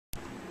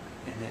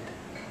in it.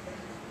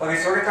 Okay,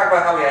 so we're going to talk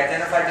about how we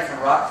identify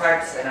different rock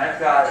types, and I'm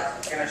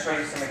going to show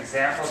you some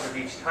examples of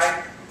each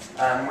type.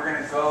 We're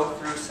going to go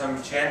through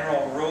some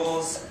general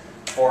rules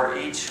for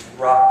each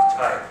rock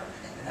type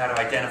and how to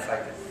identify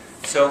them.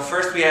 So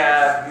first we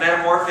have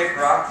metamorphic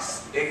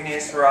rocks,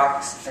 igneous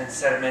rocks, and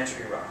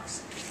sedimentary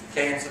rocks.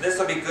 Okay, and so this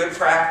will be good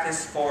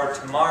practice for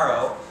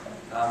tomorrow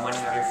when you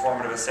have your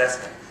formative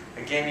assessment.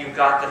 Again, you've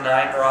got the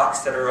 9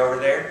 rocks that are over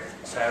there,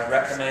 so I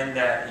recommend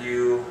that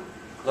you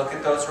look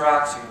at those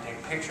rocks, you can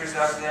take pictures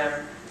of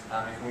them,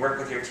 you can work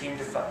with your team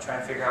to try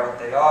and figure out what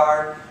they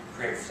are,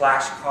 create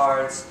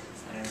flashcards,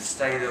 and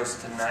study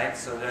those tonight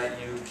so that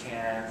you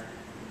can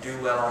do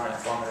well on that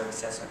formative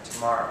assessment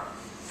tomorrow.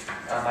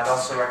 I'd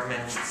also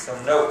recommend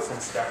some notes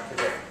and stuff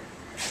today.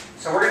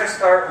 So we're going to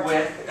start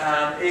with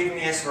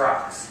igneous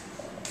rocks.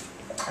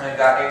 And I've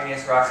got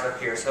igneous rocks up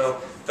here.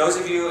 So those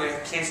of you, in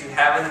case you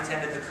haven't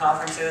attended the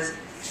conferences,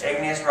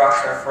 igneous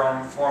rocks are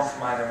formed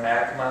from either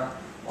magma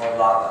or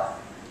lava.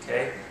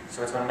 Okay?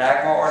 So it's when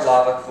magma or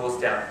lava cools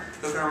down.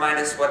 Who can remind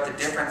us what the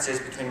difference is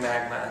between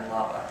magma and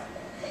lava?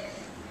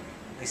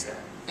 Lisa?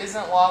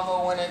 Isn't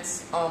lava when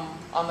it's on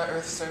the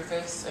Earth's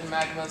surface, and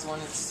magma is when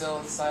it's still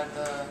inside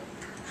the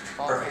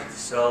volcano? Perfect.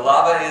 So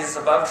lava is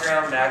above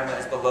ground, magma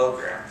is below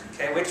ground.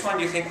 Okay, which one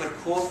do you think would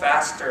cool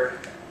faster,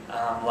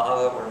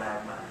 lava or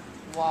magma?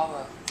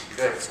 Lava.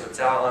 Good. So it's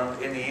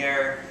out in the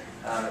air,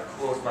 it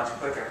cools much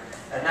quicker.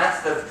 And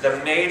that's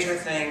the major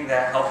thing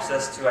that helps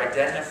us to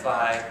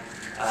identify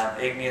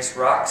igneous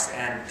rocks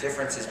and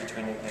differences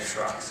between igneous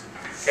rocks.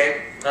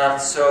 Okay,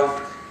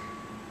 so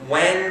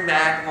when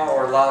magma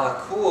or lava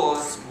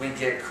cools, we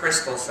get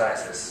crystal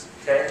sizes.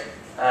 Okay,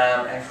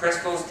 and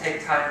crystals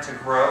take time to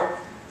grow.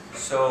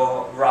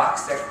 So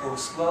rocks that cool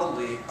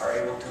slowly are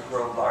able to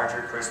grow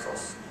larger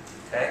crystals.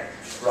 Okay,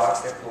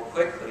 rocks that cool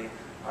quickly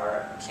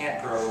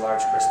can't grow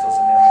large crystals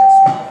and they only have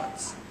small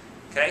ones.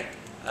 Okay,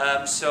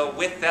 so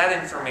with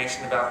that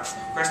information about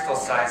crystal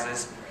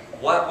sizes,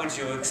 what would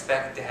you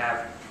expect to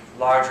have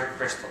larger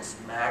crystals,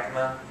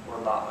 magma or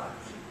lava?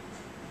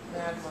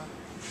 Magma.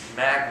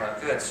 Magma,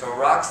 good. So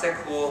rocks that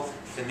cool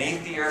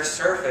beneath the Earth's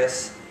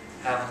surface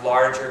have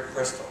larger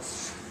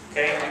crystals.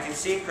 Okay, and we can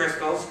see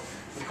crystals.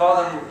 We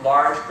call them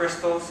large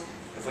crystals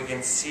if we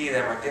can see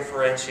them or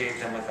differentiate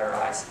them with our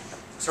eyes.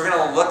 So we're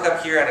going to look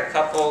up here at a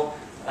couple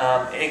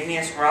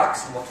igneous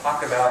rocks, and we'll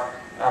talk about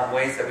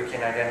ways that we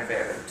can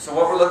identify them. So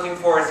what we're looking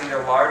for is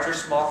either large or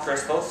small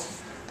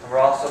crystals. And we're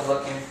also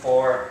looking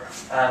for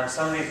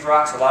some of these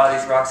rocks. A lot of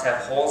these rocks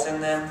have holes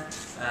in them,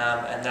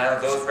 and now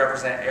those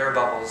represent air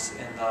bubbles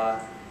in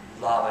the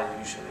lava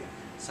usually.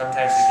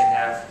 Sometimes we can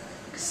have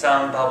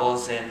some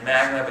bubbles in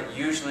magma, but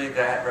usually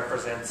that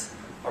represents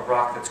a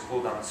rock that's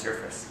cooled on the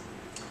surface.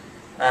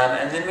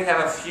 And then we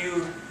have a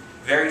few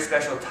very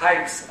special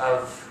types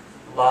of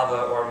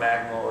lava or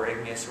magma or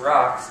igneous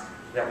rocks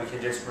that we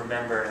can just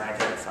remember and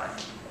identify.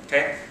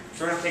 Okay,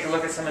 so we're going to take a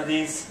look at some of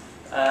these.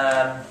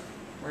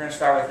 We're going to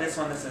start with this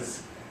one. This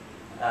is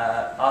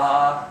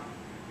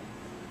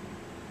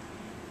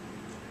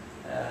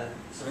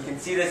so we can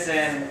see this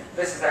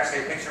this is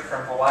actually a picture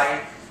from Hawaii,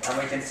 and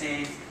we can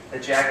see the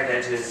jagged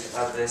edges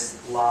of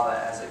this lava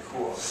as it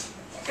cools.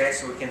 Okay,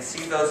 so we can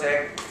see those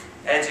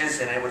edges,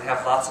 and it would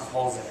have lots of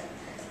holes in it.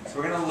 So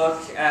we're going to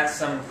look at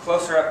some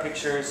closer up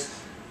pictures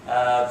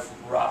of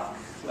rock.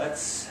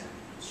 Let's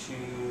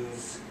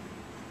choose,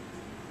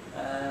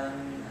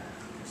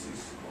 let's do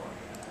scoria.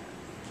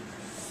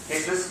 Okay,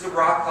 so this is a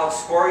rock called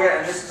scoria,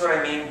 and this is what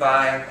I mean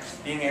by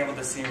being able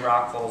to see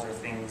rock holes or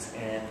things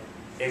in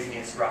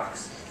igneous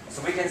rocks.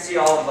 So we can see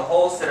all of the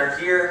holes that are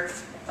here,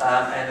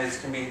 and it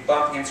can be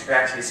bumpy and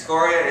scratchy.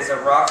 Scoria is a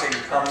rock that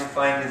you commonly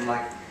find in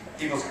like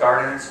people's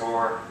gardens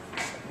or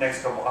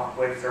next to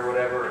walkways or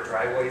whatever, or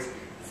driveways.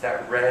 It's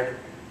that red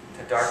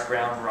to dark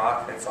brown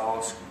rock that's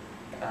all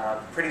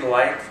pretty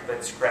light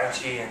but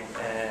scratchy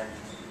and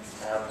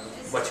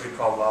what you would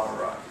call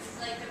lava rock.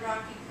 Like the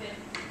rock you could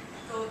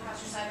go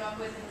across your sidewalk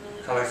with and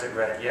really Colors it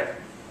red, yep.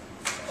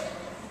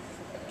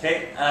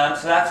 Okay,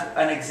 so that's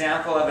an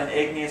example of an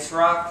igneous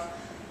rock.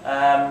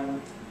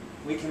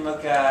 We can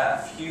look at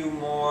a few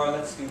more.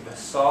 Let's do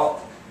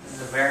basalt. This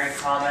is a very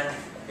common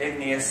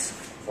igneous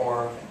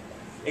rock.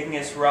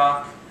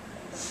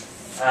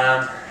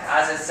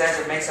 As it says,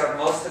 it makes up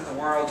most of the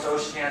world's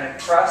oceanic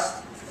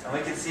crust. And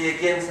we can see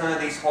again some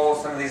of these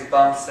holes, some of these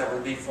bumps that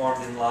would be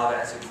formed in lava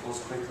as it cools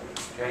quickly.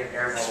 Okay,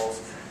 air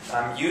bubbles.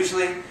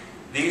 Usually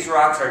these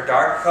rocks are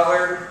dark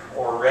colored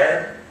or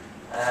red,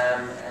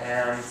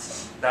 and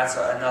that's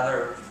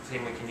another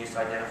thing we can use to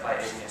identify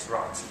igneous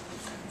rocks.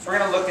 So we're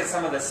going to look at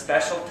some of the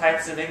special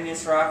types of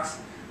igneous rocks,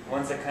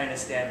 ones that kind of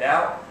stand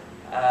out.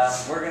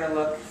 We're going to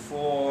look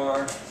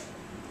for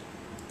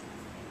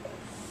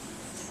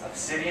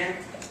obsidian.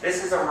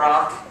 This is a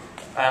rock.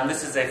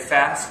 This is a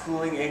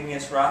fast-cooling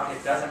igneous rock.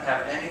 It doesn't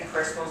have any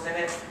crystals in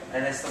it,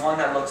 and it's the one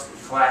that looks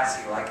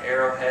glassy, like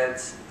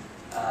arrowheads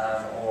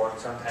or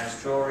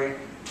sometimes jewelry.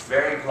 It's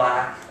very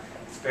black.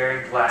 It's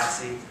very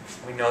glassy.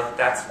 We know that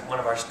that's one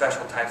of our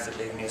special types of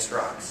igneous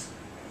rocks.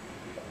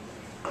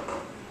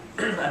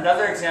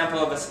 Another example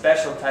of a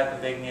special type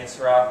of igneous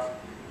rock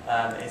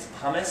is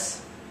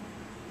pumice.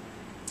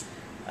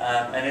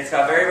 And it's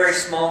got very, very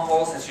small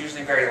holes. It's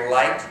usually very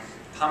light.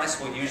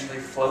 Pumice will usually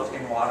float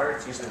in water.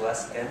 It's usually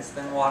less dense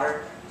than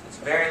water. So it's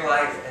very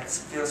light. It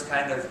feels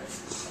kind of,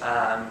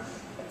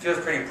 feels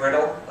pretty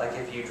brittle. Like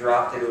if you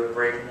dropped it, it would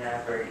break in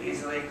half very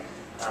easily.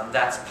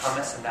 That's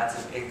pumice, and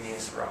that's an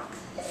igneous rock.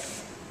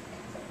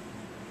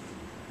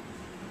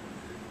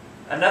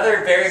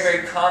 Another very,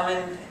 very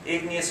common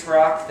igneous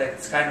rock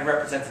that kind of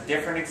represents a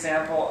different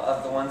example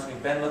of the ones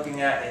we've been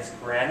looking at is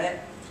granite.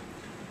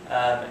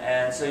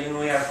 And so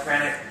we have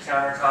granite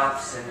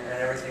countertops and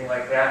everything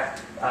like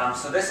that.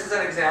 So this is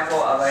an example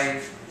of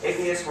an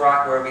igneous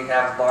rock where we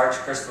have large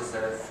crystals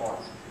that have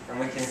formed. And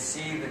we can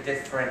see the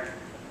different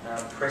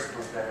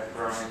crystals that have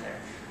grown in there.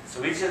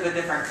 So each of the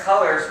different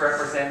colors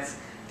represents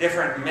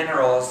different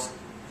minerals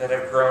that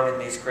have grown in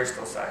these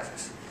crystal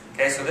sizes.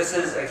 Okay, so this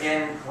is,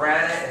 again,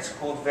 granite. It's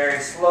cooled very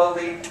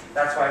slowly.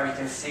 That's why we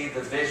can see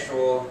the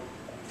visual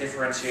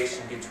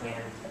differentiation between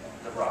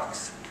the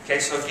rocks. Okay,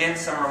 so again,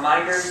 some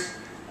reminders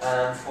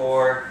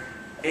for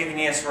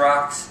igneous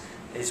rocks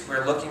is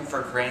we're looking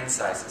for grain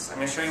sizes. I'm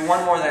going to show you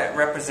one more that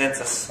represents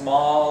a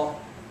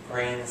small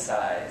grain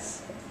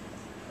size.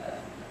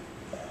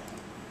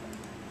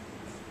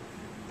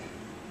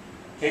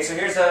 Okay, so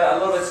here's a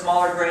little bit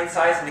smaller grain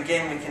size, and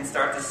again, we can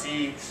start to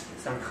see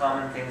some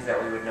common things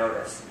that we would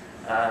notice.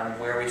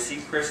 Where we see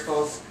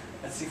crystals,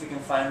 let's see if we can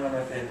find one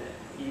with an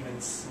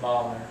even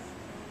smaller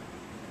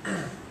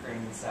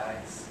grain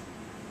size.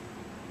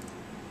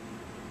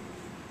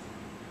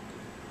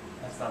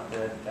 That's not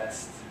the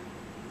best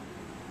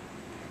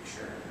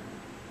picture.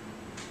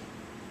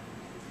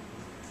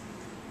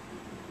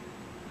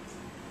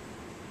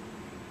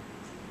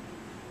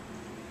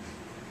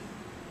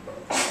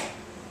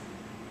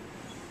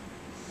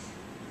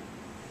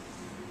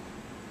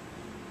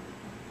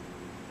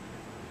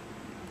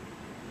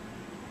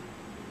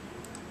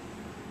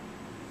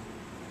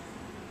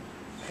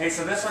 Okay,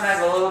 so this one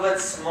has a little bit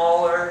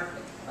smaller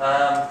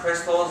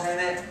crystals in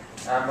it,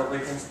 but we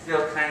can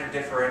still kind of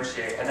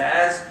differentiate. And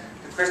as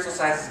the crystal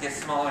sizes get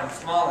smaller and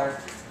smaller,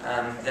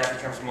 that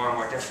becomes more and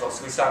more difficult.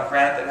 So we saw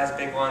granite that has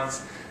big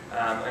ones,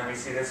 and we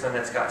see this one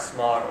that's got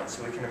smaller ones.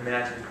 So we can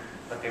imagine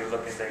what they would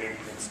look as they get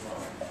even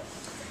smaller.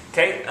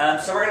 Okay,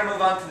 so we're going to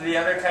move on to the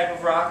other type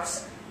of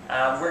rocks.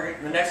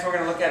 The next one we're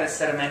going to look at is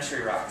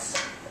sedimentary rocks.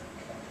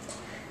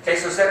 Okay,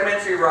 so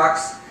sedimentary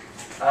rocks,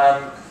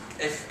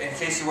 in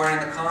case you weren't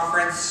in the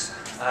conference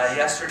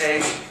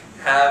yesterday,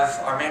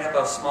 are made up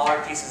of smaller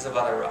pieces of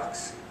other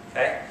rocks.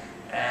 Okay,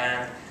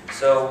 and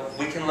so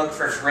we can look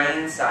for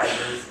grain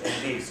sizes in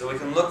these. So we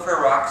can look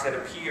for rocks that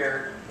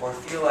appear or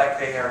feel like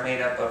they are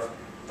made up of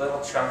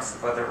little chunks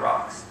of other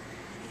rocks.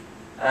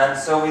 And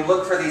so we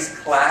look for these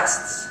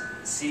clasts,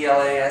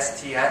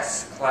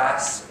 C-L-A-S-T-S,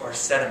 clasts or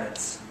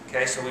sediments.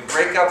 Okay, so we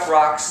break up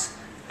rocks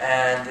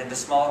into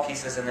small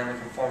pieces, and then we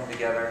can form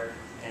together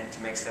and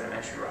to make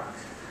sedimentary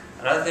rocks.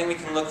 Another thing we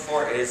can look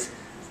for is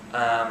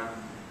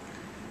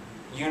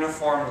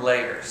uniform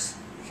layers.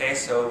 Okay,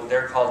 so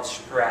they're called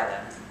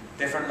strata.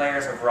 Different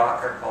layers of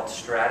rock are called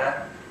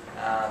strata,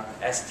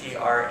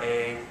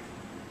 S-T-R-A-T-A.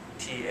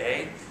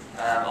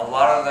 A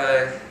lot of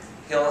the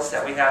hills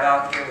that we have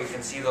out here, we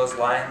can see those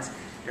lines.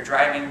 You're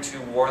driving to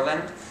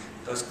Worland,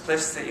 those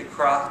cliffs that you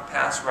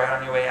pass right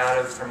on your way out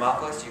of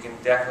Thermopolis, you can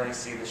definitely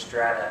see the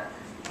strata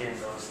in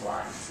those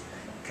lines.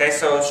 Okay,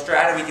 so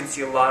strata, we can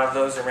see a lot of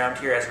those around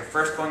here as we're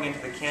first going into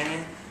the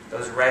canyon.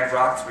 Those red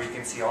rocks where you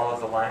can see all of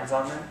the lines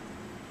on them.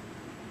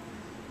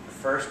 The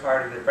first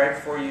part of it, right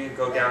before you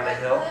go down the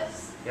hill.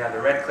 Yeah,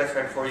 the red cliffs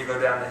right before you go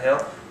down the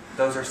hill.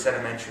 Those are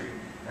sedimentary,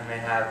 and they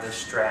have the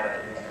strata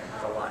in them,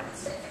 the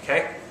lines.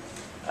 Okay,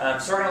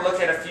 so we're going to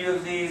look at a few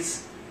of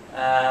these.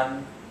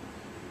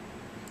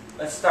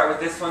 Let's start with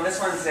this one. This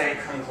one's a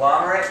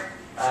conglomerate,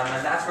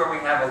 and that's where we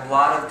have a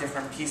lot of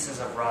different pieces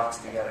of rocks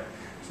together.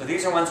 So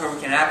these are ones where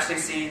we can actually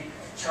see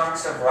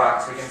chunks of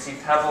rocks. We can see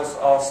pebbles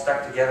all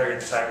stuck together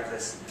inside of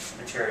this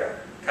material.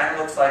 Kind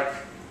of looks like,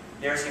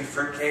 you ever seen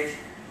fruitcake?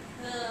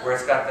 Where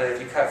it's got if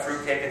you cut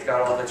fruitcake, it's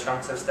got all the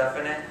chunks of stuff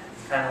in it.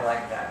 Kind of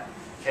like that.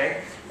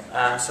 Okay?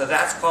 So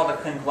that's called a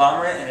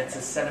conglomerate, and it's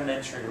a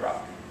sedimentary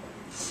rock.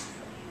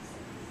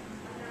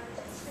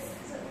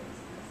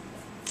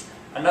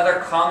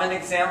 Another common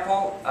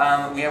example,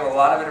 we have a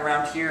lot of it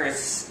around here,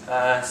 is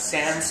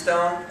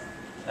sandstone.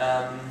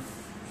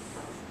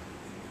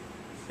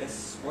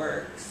 This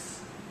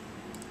works.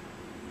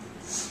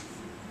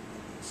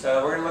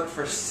 So we're going to look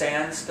for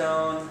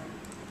sandstone.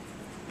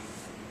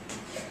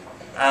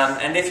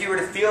 And if you were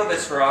to feel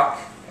this rock,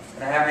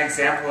 and I have an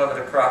example of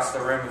it across the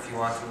room if you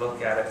want to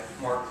look at it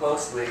more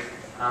closely,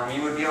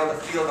 you would be able to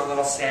feel the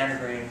little sand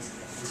grains.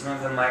 Some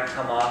of them might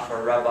come off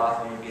or rub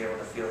off, and we'd be able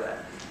to feel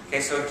that.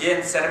 Okay, so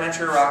again,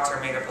 sedimentary rocks are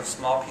made up of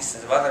small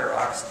pieces of other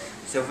rocks,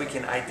 so if we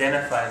can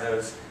identify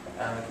those, it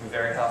can be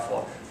very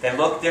helpful. They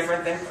look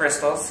different than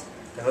crystals.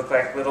 They look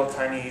like little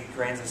tiny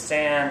grains of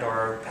sand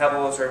or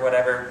pebbles or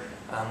whatever,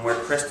 where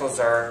crystals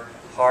are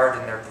hard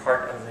and they're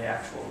part of the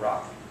actual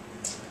rock.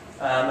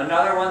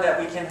 Another one that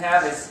we can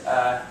have is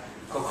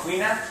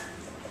coquina.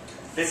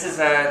 This is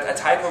a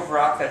type of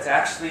rock that's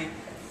actually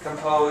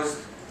composed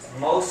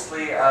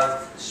mostly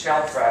of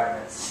shell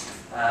fragments.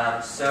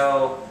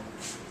 So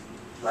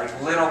like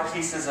little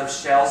pieces of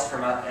shells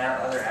from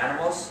other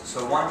animals.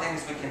 So one thing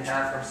we can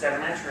have from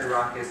sedimentary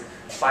rock is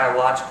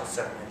biological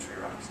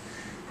sedimentary rocks.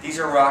 These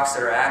are rocks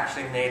that are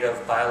actually made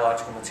of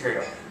biological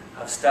material,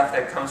 of stuff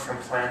that comes from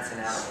plants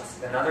and animals.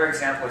 Another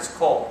example is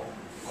coal.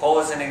 Coal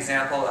is an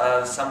example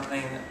of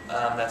something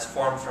that's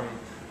formed from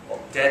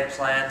dead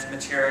plant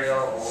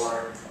material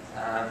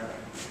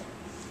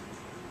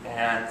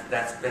and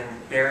that's been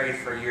buried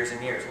for years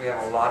and years. We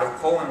have a lot of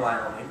coal in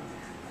Wyoming.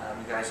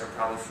 You guys are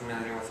probably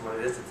familiar with what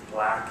it is. It's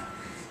black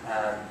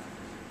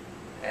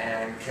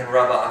and can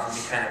rub off and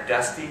be kind of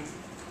dusty.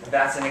 And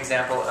that's an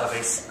example of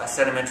a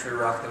sedimentary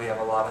rock that we have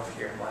a lot of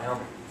here in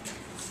Wyoming.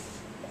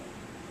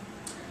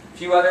 A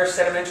few other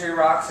sedimentary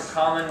rocks. A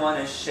common one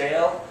is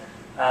shale.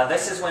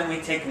 This is when we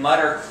take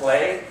mud or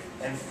clay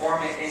and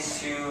form it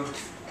into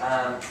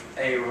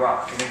a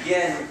rock. And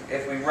again,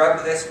 if we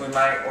rub this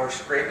or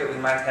scrape it, we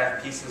might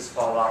have pieces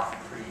fall off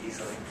pretty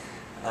easily.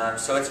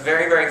 So it's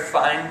very, very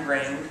fine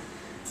grained.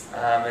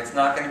 It's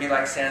not going to be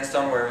like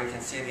sandstone where we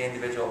can see the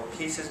individual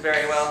pieces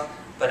very well,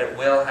 but it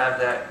will have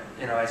that,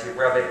 as you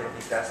rub it, it'll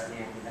be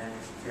dusty and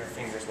your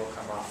fingers will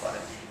come off on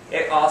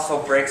it. It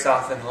also breaks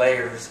off in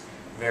layers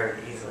very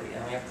easily,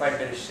 and we have quite a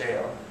bit of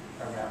shale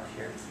around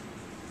here.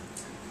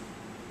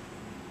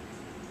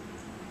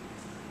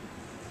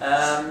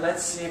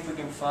 Let's see if we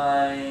can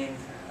find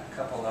a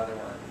couple other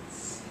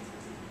ones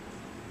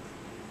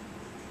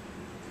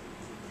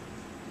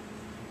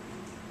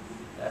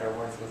that are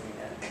worth looking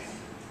at.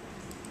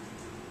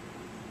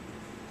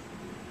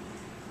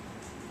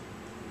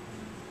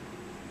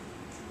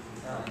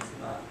 No, it's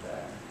not the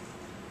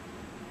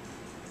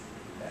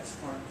best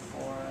one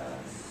for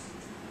us.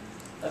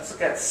 Let's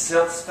look at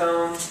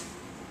siltstone.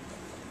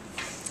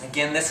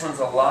 Again, this one's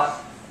a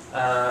lot.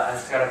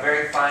 It's got a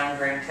very fine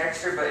grained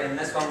texture, but in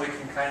this one we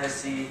can kind of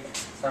see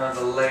some of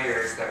the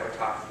layers that we're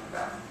talking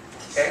about.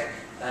 Okay?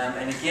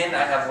 And again,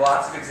 I have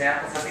lots of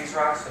examples of these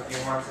rocks, so if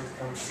you want to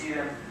come see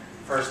them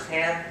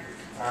firsthand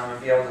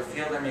and be able to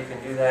feel them, you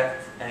can do that.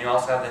 And you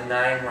also have the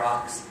 9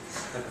 rocks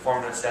with the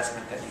formative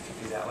assessment that you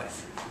can do that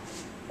with.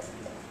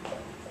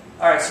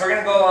 Alright, so we're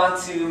going to go on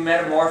to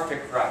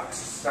metamorphic rocks.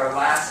 This is our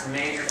last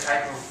major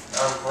type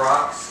of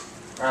rocks.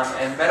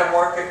 And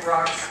metamorphic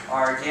rocks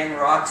are, again,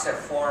 rocks that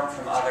form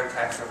from other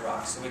types of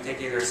rocks. So we take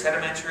either a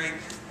sedimentary,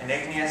 an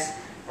igneous,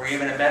 or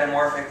even a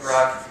metamorphic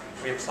rock.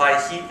 We apply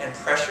heat and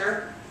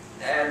pressure,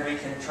 and we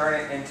can turn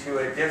it into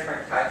a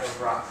different type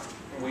of rock.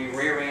 We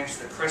rearrange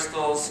the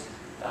crystals,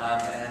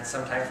 and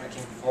sometimes we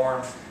can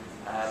form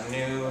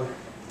new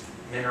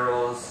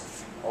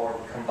minerals or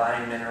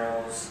combine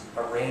minerals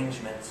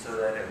arrangements so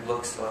that it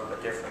looks a little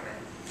bit differently.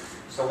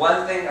 So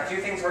a few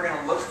things we're going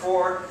to look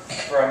for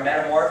a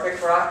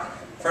metamorphic rock.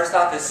 First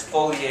off is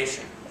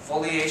foliation.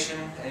 Foliation,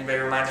 anybody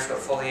remind us what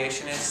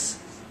foliation is?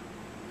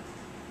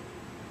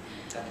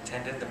 That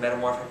attended the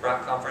Metamorphic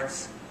Rock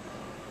Conference?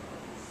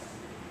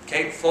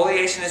 Okay,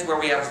 foliation is where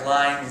we have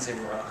lines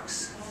in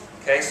rocks.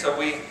 Okay, so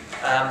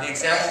the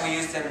example we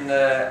used in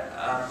the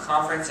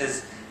conference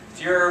is if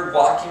you're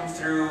walking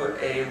through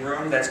a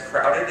room that's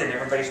crowded and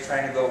everybody's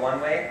trying to go one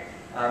way,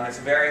 it's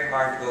very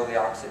hard to go the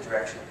opposite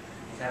direction.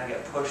 You kind of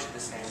get pushed the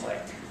same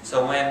way.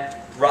 So when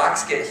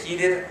rocks get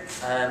heated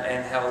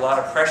and have a lot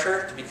of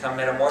pressure to become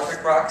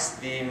metamorphic rocks,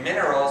 the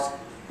minerals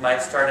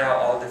might start out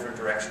all different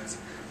directions,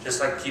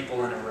 just like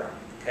people in a room.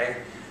 Okay,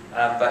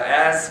 but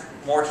as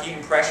more heat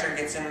and pressure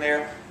gets in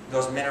there,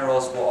 those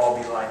minerals will all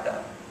be lined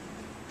up.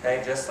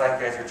 Okay, just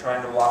like as you're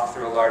trying to walk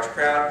through a large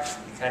crowd,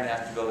 you kind of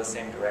have to go the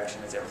same direction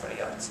as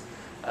everybody else.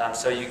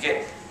 So you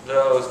get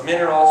those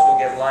minerals will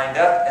get lined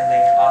up, and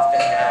they often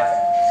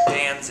have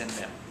bands in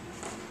them.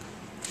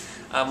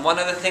 One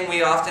other thing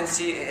we often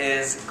see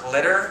is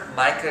glitter,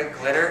 mica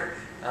glitter.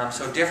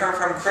 So different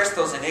from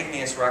crystals and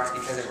igneous rocks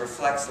because it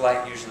reflects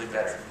light usually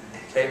better.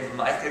 Okay,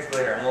 mica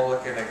glitter, and we'll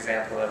look at an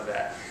example of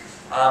that.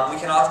 We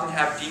can often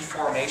have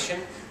deformation.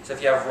 So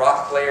if you have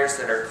rock layers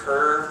that are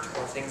curved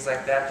or things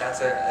like that,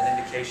 that's an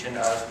indication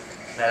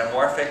of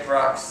metamorphic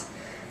rocks.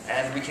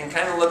 And we can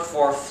kind of look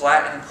for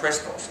flattened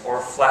crystals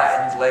or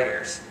flattened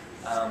layers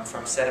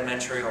from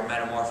sedimentary or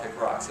metamorphic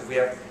rocks. If we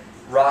have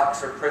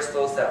rocks or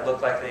crystals that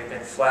look like they've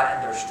been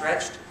flattened or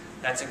stretched,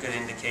 that's a good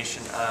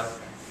indication of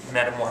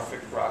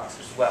metamorphic rocks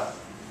as well.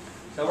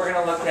 So we're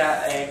going to look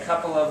at a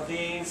couple of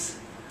these.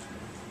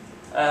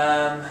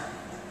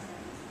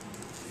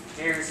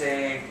 Here's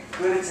a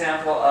good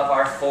example of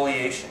our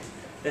foliation.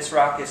 This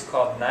rock is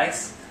called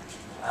gneiss,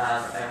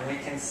 and we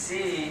can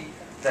see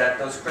that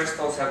those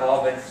crystals have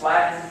all been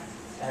flattened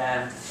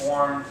and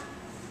formed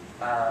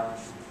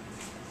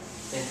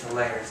into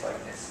layers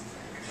like this.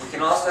 We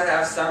can also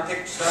have some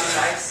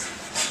gneiss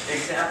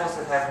examples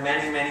that have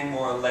many, many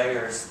more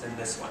layers than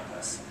this one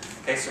does.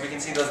 Okay, so we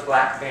can see those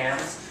black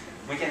bands.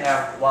 We can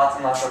have lots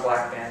and lots of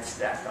black bands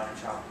stacked on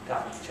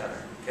top of each other.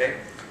 Okay,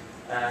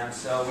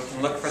 so we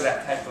can look for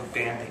that type of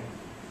banding.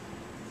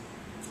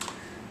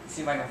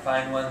 see if I can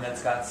find one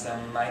that's got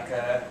some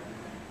mica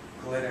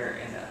glitter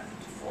in it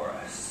for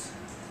us.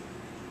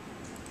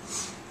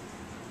 It's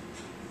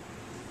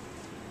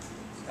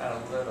got a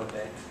little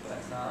bit, but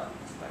not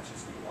as much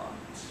as we want.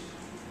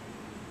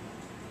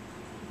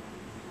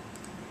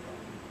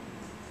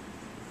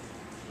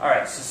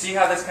 Alright, so see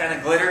how this kind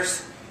of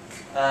glitters?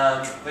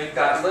 We've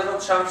got little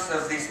chunks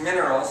of these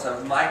minerals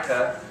of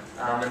mica,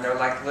 and they're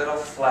like little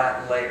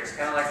flat layers,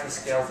 kind of like the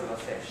scales of a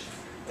fish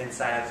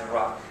inside of the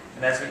rock.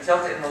 And as we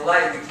tilt it in the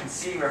light, we can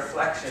see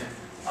reflection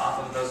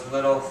off of those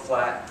little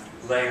flat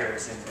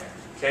layers in there.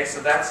 Okay,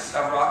 so that's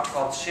a rock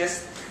called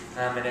schist,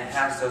 and it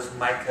has those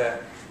mica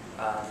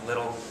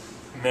little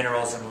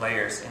minerals and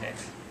layers in it.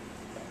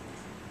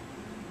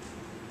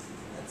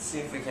 Let's see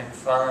if we can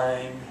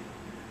find...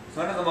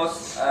 One of the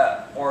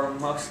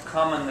most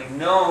commonly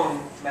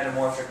known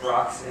metamorphic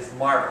rocks is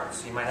marble.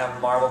 So you might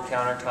have marble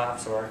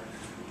countertops or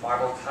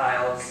marble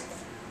tiles.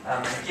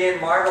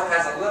 Again, marble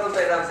has a little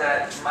bit of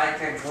that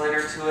mica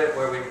glitter to it,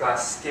 where we've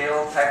got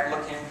scale type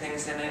looking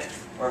things in it,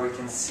 where we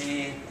can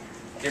see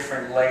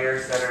different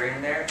layers that are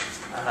in there.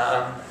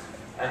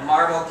 And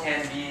marble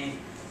can be,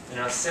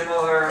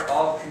 similar,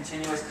 all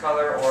continuous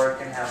color, or it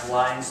can have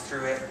lines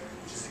through it,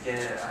 which is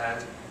again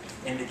an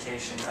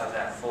indication of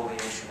that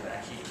foliation,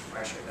 that heat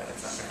pressure that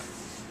it's under.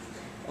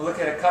 We'll look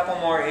at a couple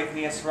more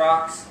igneous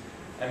rocks,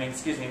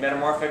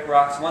 metamorphic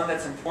rocks. One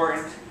that's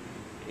important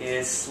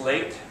is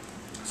slate.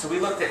 So we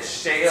looked at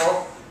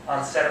shale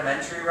on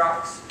sedimentary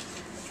rocks.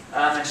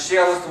 And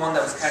shale was the one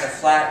that was kind of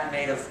flat,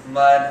 made of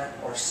mud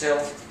or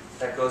silt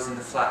that goes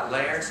into flat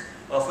layers.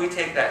 Well, if we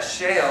take that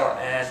shale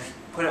and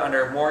put it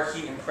under more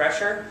heat and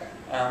pressure,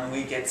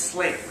 we get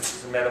slate, which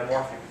is a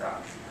metamorphic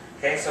rock.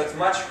 Okay, so it's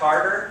much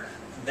harder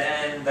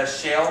than the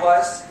shale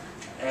was,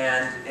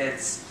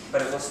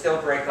 but it will still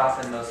break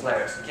off in those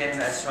layers. Again,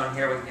 as shown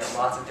here, we can get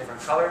lots of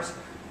different colors.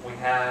 We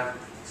have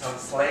some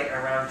slate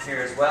around here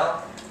as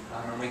well.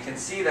 And we can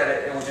see that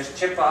it will just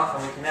chip off,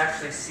 and we can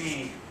actually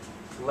see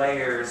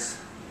layers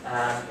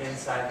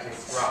inside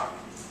this rock.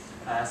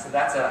 So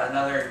that's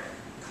another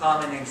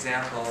common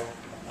example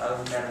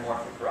of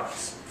metamorphic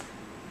rocks.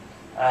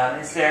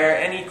 Is there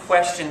any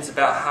questions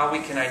about how we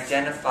can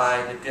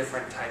identify the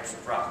different types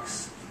of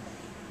rocks?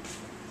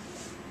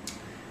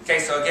 Okay,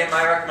 so again,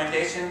 my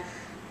recommendation,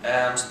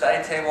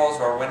 study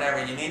tables, or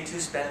whenever you need to,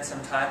 spend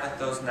some time with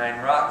those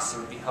 9 rocks. It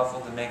would be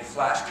helpful to make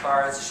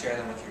flashcards, share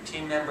them with your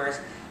team members.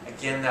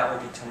 Again, that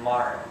will be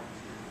tomorrow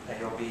that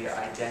you'll be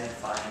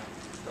identifying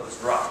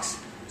those rocks.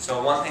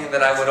 So one thing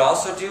that I would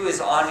also do is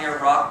on your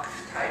rock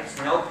types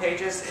note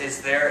pages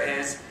there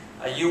is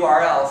a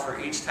URL for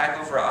each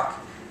type of rock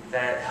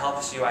that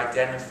helps you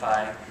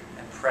identify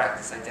and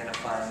practice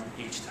identifying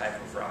each type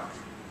of rock.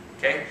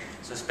 Okay?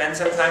 So spend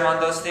some time on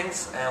those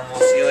things, and we'll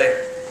see you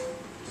later.